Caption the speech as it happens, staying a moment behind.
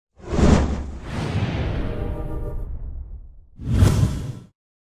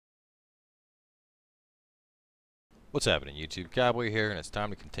What's happening, YouTube? Cowboy here, and it's time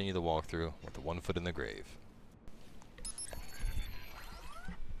to continue the walkthrough with the 1 foot in the grave.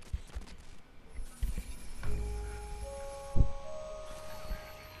 I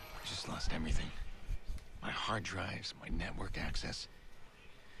just lost everything. My hard drives, my network access.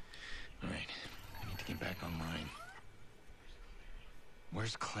 Alright, I need to get back online.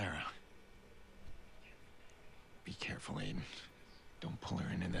 Where's Clara? Be careful, Aiden. Don't pull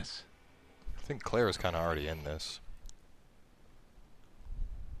her into this. I think Claire's kind of already in this.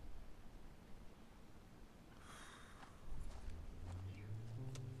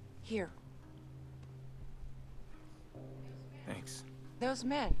 Here. Thanks. Those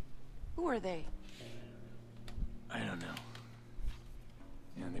men. Who are they? I don't know.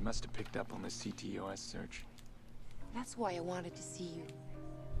 Yeah, they must have picked up on the ctOS search. That's why I wanted to see you.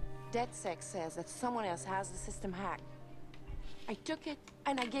 DedSec says that someone else has the system hacked. I took it,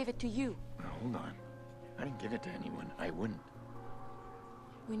 and I gave it to you. Now, hold on. I didn't give it to anyone. I wouldn't.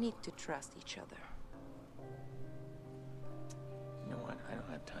 We need to trust each other. You know what? I don't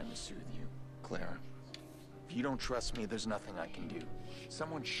have time to soothe you, Clara. If you don't trust me, there's nothing I can do.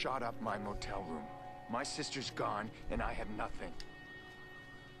 Someone shot up my motel room. My sister's gone, and I have nothing.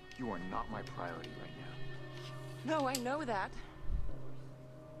 You are not my priority right now. No, I know that.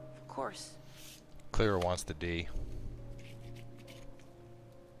 Of course. Clara wants the D.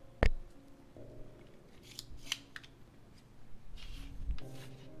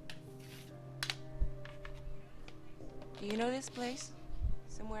 Do you know this place?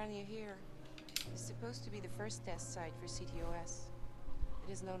 Somewhere near here. It's supposed to be the first test site for ctOS.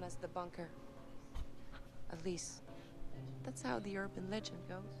 It is known as the bunker. At least, that's how the urban legend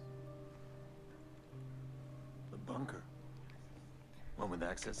goes. The bunker? One with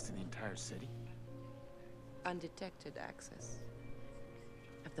access to the entire city? Undetected access.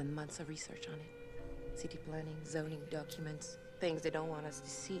 I've done months of research on it. City planning, zoning documents, things they don't want us to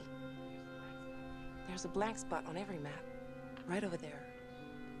see. There's a blank spot on every map. Right over there.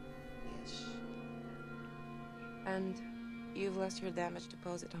 Ish. And you've lost your damage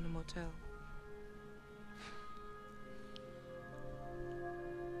deposit on a motel.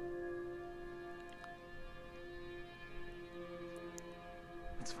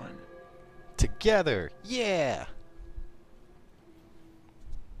 It's fine. Together! Yeah!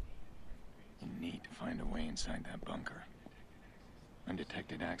 You need to find a way inside that bunker.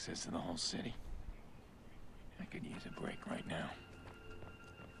 Undetected access to the whole city. I could use a break right now.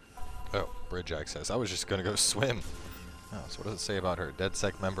 Oh, bridge access. I was just gonna go swim. Oh, so what does it say about her?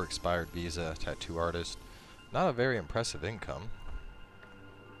 DedSec member, expired visa, tattoo artist. Not a very impressive income.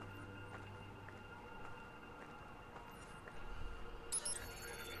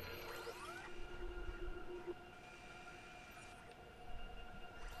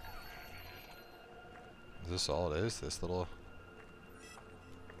 Is this all it is? This little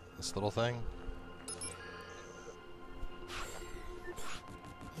thing?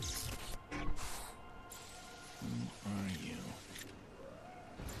 Who are you?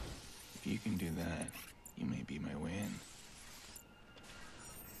 If you can do that, you may be my way in.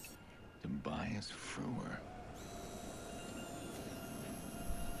 Tobias Frewer.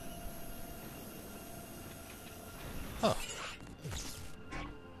 Huh.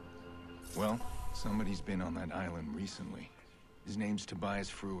 Well, somebody's been on that island recently. His name's Tobias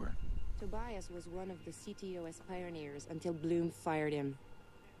Frewer. Tobias was one of the ctOS pioneers until Bloom fired him.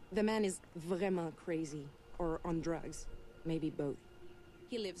 The man is vraiment crazy. Or on drugs. Maybe both.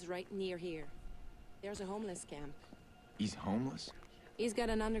 He lives right near here. There's a homeless camp. He's homeless? He's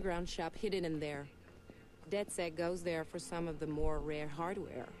got an underground shop hidden in there. DedSec goes there for some of the more rare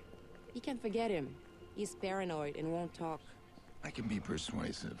hardware. You can't forget him. He's paranoid and won't talk. I can be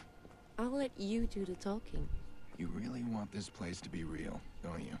persuasive. I'll let you do the talking. You really want this place to be real,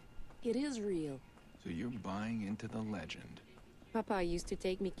 don't you? It is real. So you're buying into the legend. Papa used to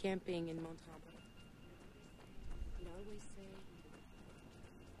take me camping in Mount Hauppauge. He'd always say...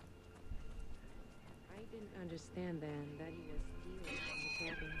 I didn't understand then that he was stealing from the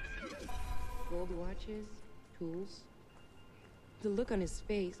cabins. Gold watches, tools. The look on his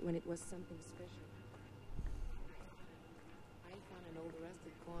face when it was something special. I found an old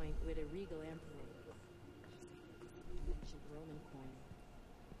rusted coin with a regal emperor. Ancient Roman coin.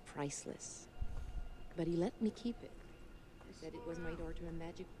 Priceless. But he let me keep it. He said it was my door to a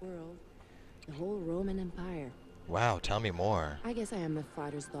magic world. The whole Roman Empire. Wow, tell me more. I guess I am a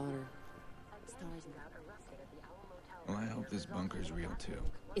father's daughter. Stars now. Well, I hope this bunker's real too.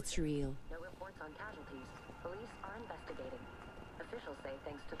 It's real. No reports on casualties. Police are investigating. Officials say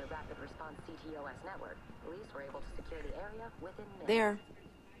thanks to the rapid response ctOS network, police were able to secure the area within minutes. There.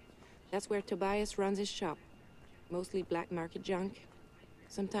 That's where Tobias runs his shop. Mostly black market junk.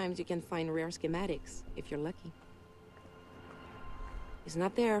 Sometimes you can find rare schematics, if you're lucky. He's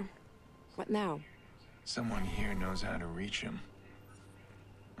not there. What now? Someone here knows how to reach him.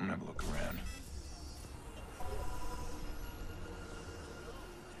 I'm gonna have a look around.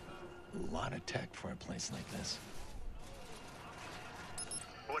 A lot of tech for a place like this.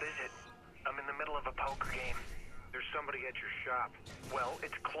 What is it? I'm in the middle of a poker game. There's somebody at your shop. Well,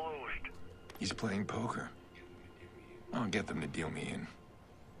 it's closed. He's playing poker. I'll get them to deal me in.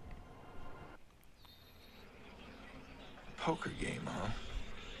 Poker game, huh?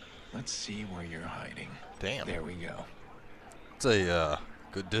 Let's see where you're hiding. Damn. There we go. It's a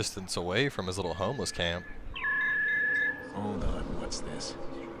good distance away from his little homeless camp. Hold on, what's this?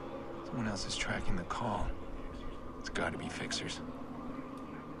 Someone else is tracking the call. It's gotta be fixers.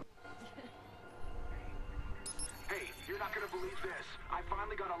 Hey, you're not gonna believe this. I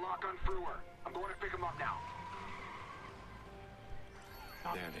finally got a lock on Frewer. I'm going to pick him up now.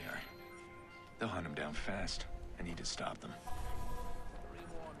 There they are. They'll hunt him down fast. I need to stop them.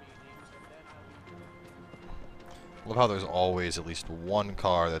 Love how there's always at least one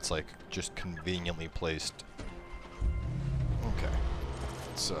car that's like just conveniently placed. Okay.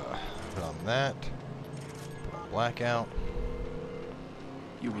 Let's put on that. Put on blackout.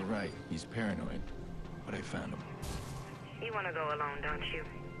 You were right. He's paranoid. But I found him. You want to go alone, don't you?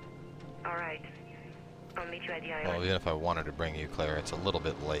 All right. I'll meet you at the island. Well, even if I wanted to bring you, Claire, it's a little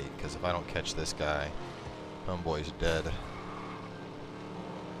bit late, because if I don't catch this guy, homeboy's dead.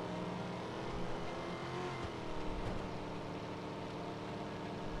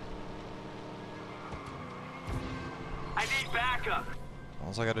 I need backup.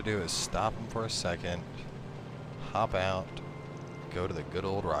 All I gotta do is stop him for a second, hop out, go to the good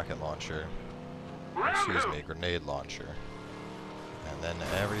old rocket launcher, excuse me, grenade launcher, and then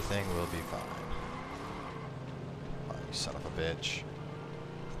everything will be fine. Oh, you son of a bitch.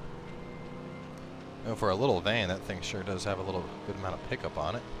 You know, for a little van, that thing sure does have a little good amount of pickup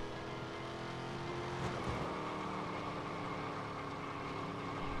on it.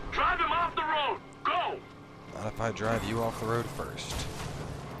 Drive him off the road. Go. Not if I drive you off the road first.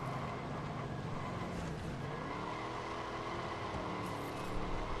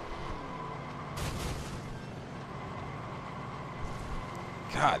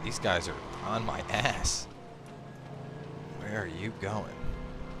 God, these guys are on my ass. Where are you going?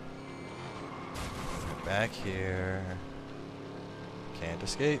 Get back here. Can't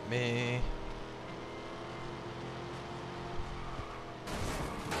escape me.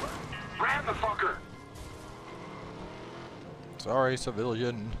 Ram the fucker. Sorry,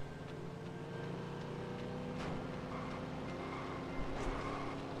 civilian.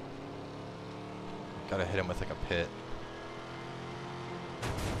 Gotta hit him with like a pit.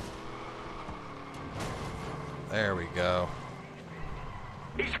 There we go.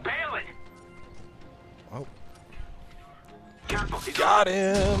 He's bailing. Oh, Careful. He's got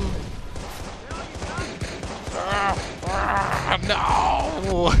him!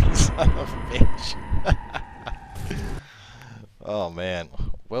 No! Son of a bitch. Oh man,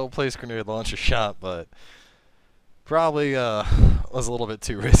 well-placed grenade launcher shot, but probably was a little bit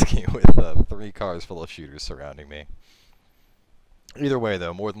too risky with 3 cars full of shooters surrounding me. Either way,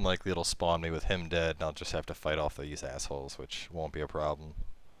 though, more than likely it'll spawn me with him dead, and I'll just have to fight off these assholes, which won't be a problem.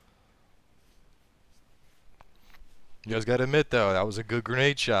 You guys gotta admit, though, that was a good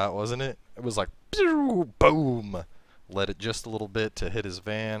grenade shot, wasn't it? It was like, pew, boom! Let it just a little bit to hit his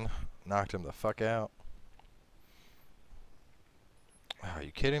van, knocked him the fuck out. Are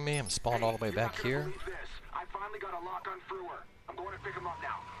you kidding me? I'm spawned all the way back here? I finally got a lock on Frewer. I'm going to pick him up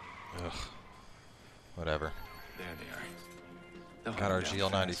now. Ugh. Whatever. There they are. They'll Got our hunt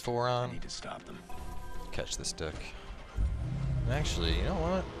him down GL94 fast. on. I need to stop them. Catch the stick. Actually, you know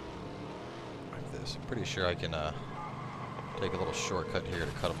what? Like this. I'm pretty sure I can take a little shortcut here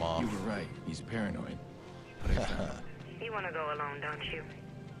to cut him off. You were right. He's paranoid. But I found him. You want to go alone, don't you?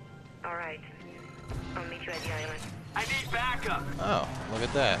 All right. I'll meet you at the island. I need backup. Oh, look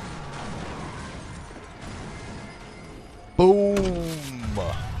at that. Boom!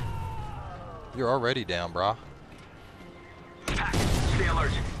 You're already down, brah. Stay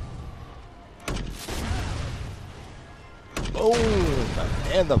alert. Boom!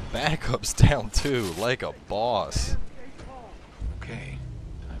 And the backup's down too, like a boss. Okay.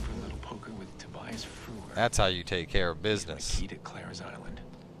 Time for a little poker with Tobias Frewer. That's how you take care of My business. key to Claire's Island.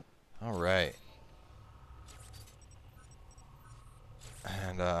 Alright.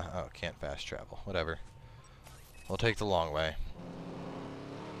 And, oh, can't fast travel. Whatever. We'll take the long way.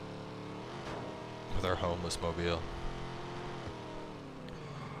 With our homeless mobile.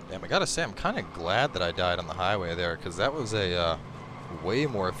 Damn, I gotta say, I'm kind of glad that I died on the highway there, because that was a way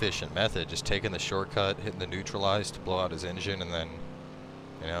more efficient method. Just taking the shortcut, hitting the neutralize to blow out his engine, and then,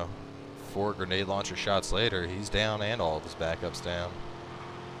 you know, 4 grenade launcher shots later, he's down and all of his backups down.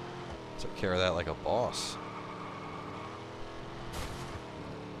 Took care of that like a boss.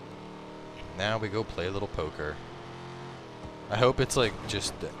 Now we go play a little poker. I hope it's like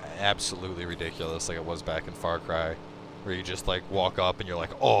just absolutely ridiculous like it was back in Far Cry, where you just like walk up and you're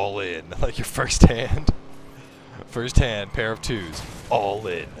like all in, like your first hand. First hand, pair of 2s, all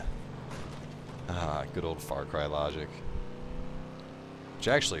in. Ah, good old Far Cry logic. Which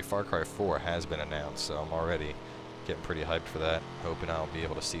actually, Far Cry 4 has been announced, so I'm already getting pretty hyped for that. Hoping I'll be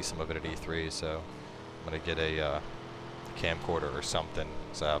able to see some of it at E3, so I'm gonna get a camcorder or something.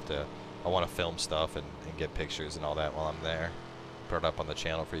 So I want to film stuff and get pictures and all that while I'm there. Put it up on the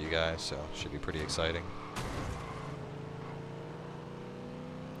channel for you guys, so it should be pretty exciting.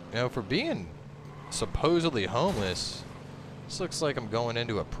 You know, for being supposedly homeless, this looks like I'm going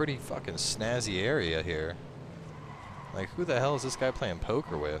into a pretty fucking snazzy area here. Like, who the hell is this guy playing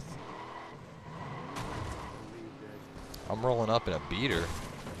poker with? I'm rolling up in a beater.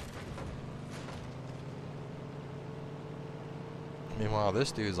 Meanwhile,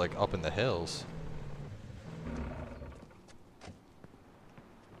 this dude's like up in the hills.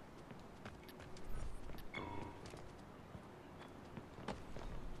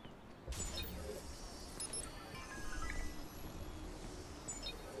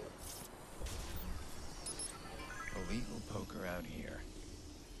 Illegal poker out here.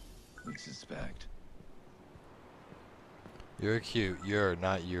 We suspect. You're cute. You're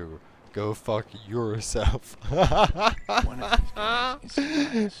not you. Go fuck yourself. One of these guys is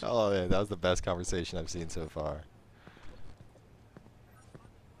serious. Oh man, that was the best conversation I've seen so far.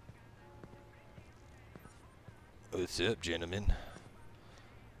 What's up, gentlemen?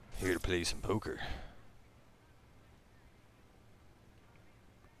 Here to play some poker.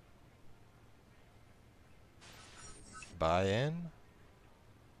 Buy in?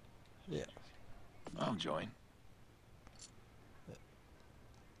 Yeah. I'll join.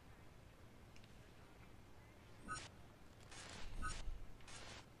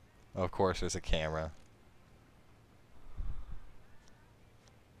 Of course, there's a camera.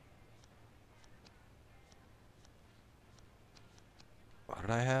 What did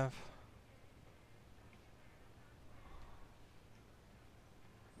I have?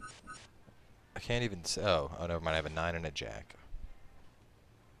 I can't even say. Oh, never mind. I have a 9 and a jack.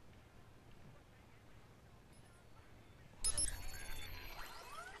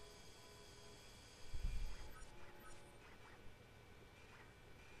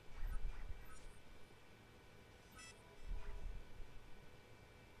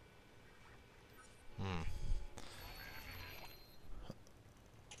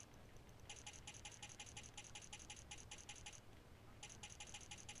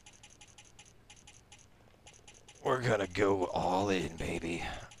 We're gonna go all in, baby.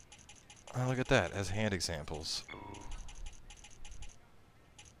 Oh, look at that, as hand examples.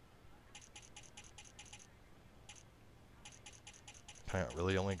 Can I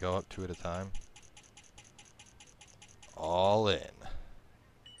really only go up 2 at a time? All in.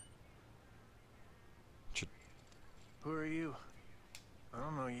 Who are you? I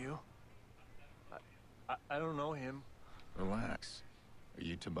don't know you. I don't know him. Relax. Are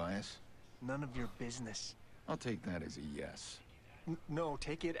you Tobias? None of your business. I'll take that as a yes. No,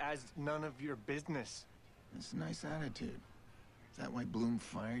 take it as none of your business. That's a nice attitude. Is that why Bloom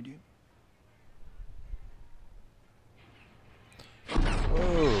fired you?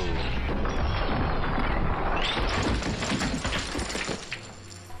 Whoa.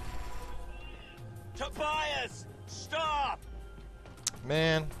 Tobias! Stop!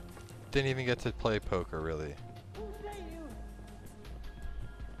 Man, didn't even get to play poker, really.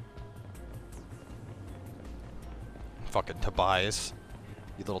 Fucking Tobias.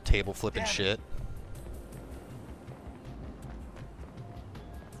 You little table flipping shit.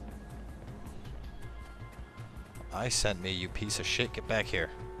 I sent me, you piece of shit. Get back here.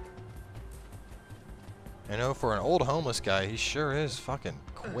 You know, for an old homeless guy, he sure is fucking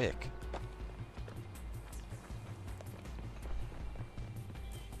quick.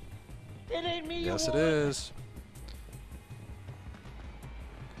 It ain't me. Yes, it is.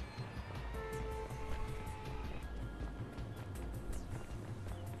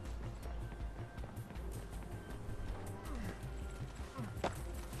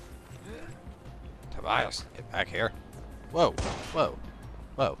 Tobias, get back here. Whoa, whoa,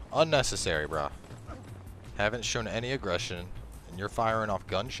 whoa. Unnecessary, brah. Haven't shown any aggression, and you're firing off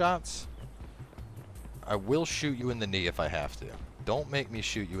gunshots? I will shoot you in the knee if I have to. Don't make me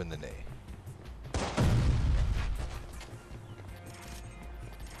shoot you in the knee.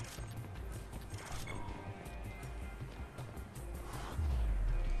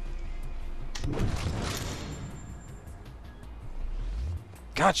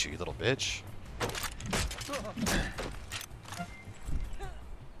 Got you, you little bitch.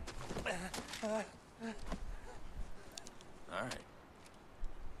 All right.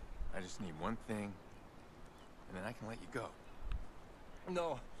 I just need one thing, and then I can let you go.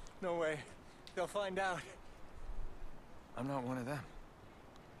 No, no way. They'll find out. I'm not one of them.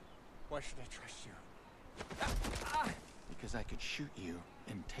 Why should I trust you? Because I could shoot you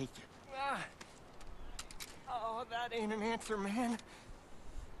and take it. Ah. Oh, that ain't an answer, man.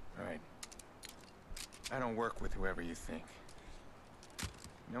 All right. I don't work with whoever you think.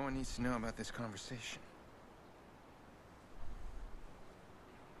 No one needs to know about this conversation.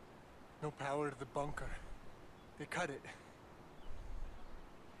 No power to the bunker. They cut it.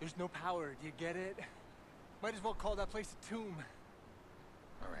 There's no power, do you get it? Might as well call that place a tomb.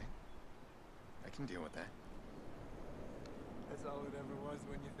 All right. I can deal with that. That's all it ever was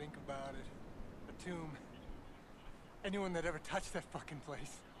when you think about it. A tomb. Anyone that ever touched that fucking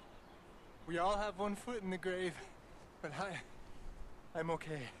place. We all have one foot in the grave, but I'm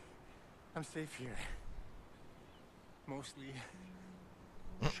okay. I'm safe here. Mostly.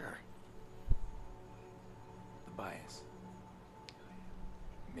 Sure. Tobias.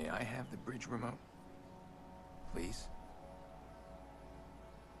 May I have the bridge remote? Please?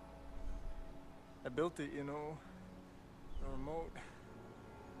 I built it, you know. The remote.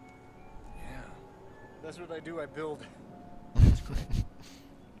 Yeah. That's what I do, I build. That's great.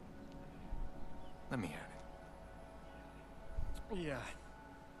 Let me have it. Yeah.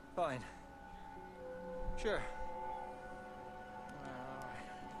 Fine. Sure.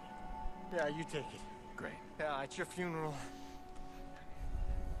 Yeah, you take it. Great. Yeah, it's your funeral.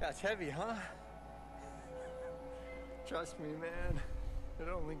 Yeah, it's heavy, huh? Trust me, man. It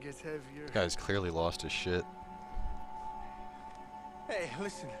only gets heavier. The guy's clearly lost his shit. Hey,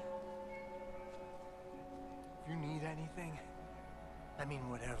 listen. If you need anything, I mean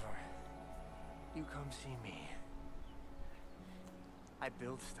whatever, you come see me. I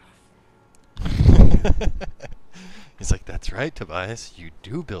build stuff. He's like, that's right, Tobias. You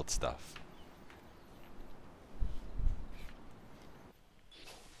do build stuff.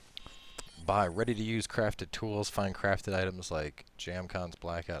 Buy ready-to-use crafted tools. Find crafted items like Jamcons,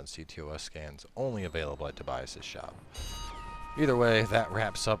 Blackout, and ctOS scans only available at Tobias's shop. Either way, that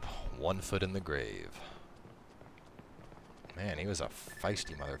wraps up One Foot in the Grave. Man, he was a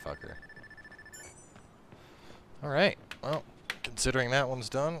feisty motherfucker. Alright, well, considering that one's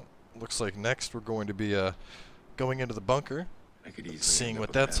done, looks like next we're going to be going into the bunker, I could easily seeing end what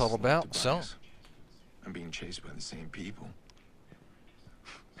up that's a all mess like about, so... Tobias. I'm being chased by the same people.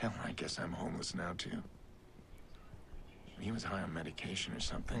 Hell, I guess I'm homeless now, too. He was high on medication or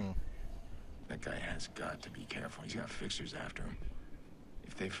something. That guy has got to be careful. He's got fixers after him.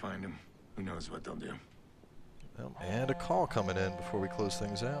 If they find him, who knows what they'll do. Well, and a call coming in before we close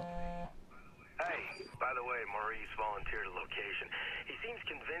things out. Hey, by the way, Maurice volunteered a location. He seems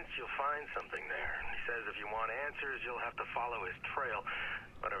convinced you'll find something there. He says if you want answers, you'll have to follow his trail.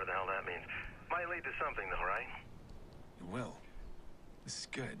 Whatever the hell that means. Might lead to something, though, right? It will. This is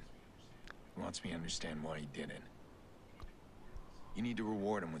good. He wants me to understand why he did it. You need to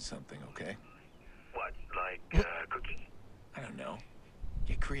reward him with something, okay? What, like a cookie? I don't know.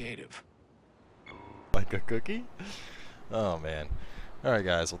 Get creative. Like a cookie? Oh, man. Alright,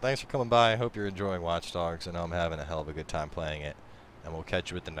 guys. Well, thanks for coming by. I hope you're enjoying Watch Dogs. I know I'm having a hell of a good time playing it. And we'll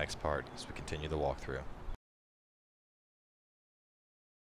catch you at the next part as we continue the walkthrough.